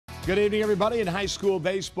Good evening, everybody. In high school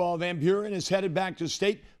baseball, Van Buren is headed back to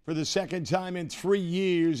state for the second time in 3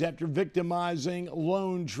 years after victimizing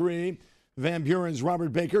Lone Tree. Van Buren's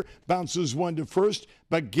Robert Baker bounces one to first,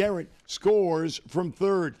 but Garrett scores from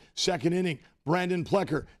third. Second inning, Brandon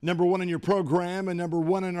Plecker, number one in your program and number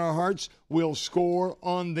one in our hearts, will score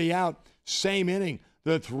on the out. Same inning,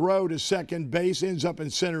 the throw to second base ends up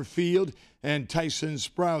in center field, and Tyson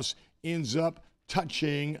Sprouse ends up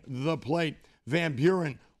touching the plate. Van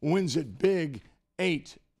Buren wins it big,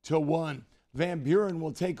 8-1. Van Buren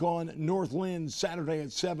will take on Northland Saturday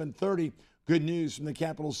at 7:30. Good news from the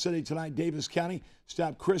capital city tonight. Davis County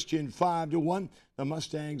stopped Christian 5-1. The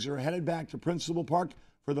Mustangs are headed back to Principal Park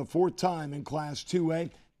for the fourth time in Class 2A.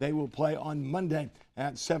 They will play on Monday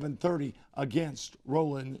at 7:30 against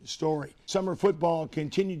Roland Story. Summer football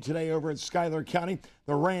continued today over at Schuyler County.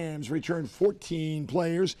 The Rams returned 14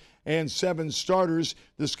 players and 7 starters.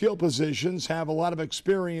 The skill positions have a lot of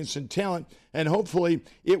experience and talent, and hopefully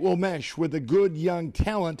it will mesh with the good young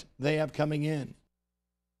talent they have coming in.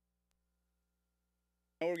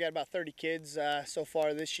 We've got about 30 kids so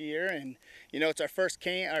far this year, and it's our first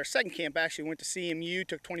camp. Our second camp actually went to CMU,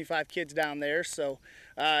 took 25 kids down there, so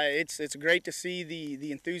it's great to see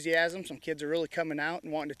the enthusiasm. Some kids are really coming out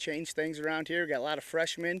and wanting to change things around here. We've got a lot of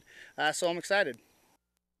freshmen, so I'm excited.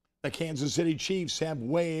 The Kansas City Chiefs have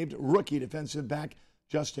waived rookie defensive back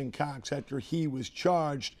Justin Cox after he was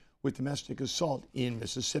charged with domestic assault in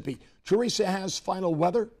Mississippi. Teresa has final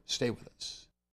weather. Stay with us.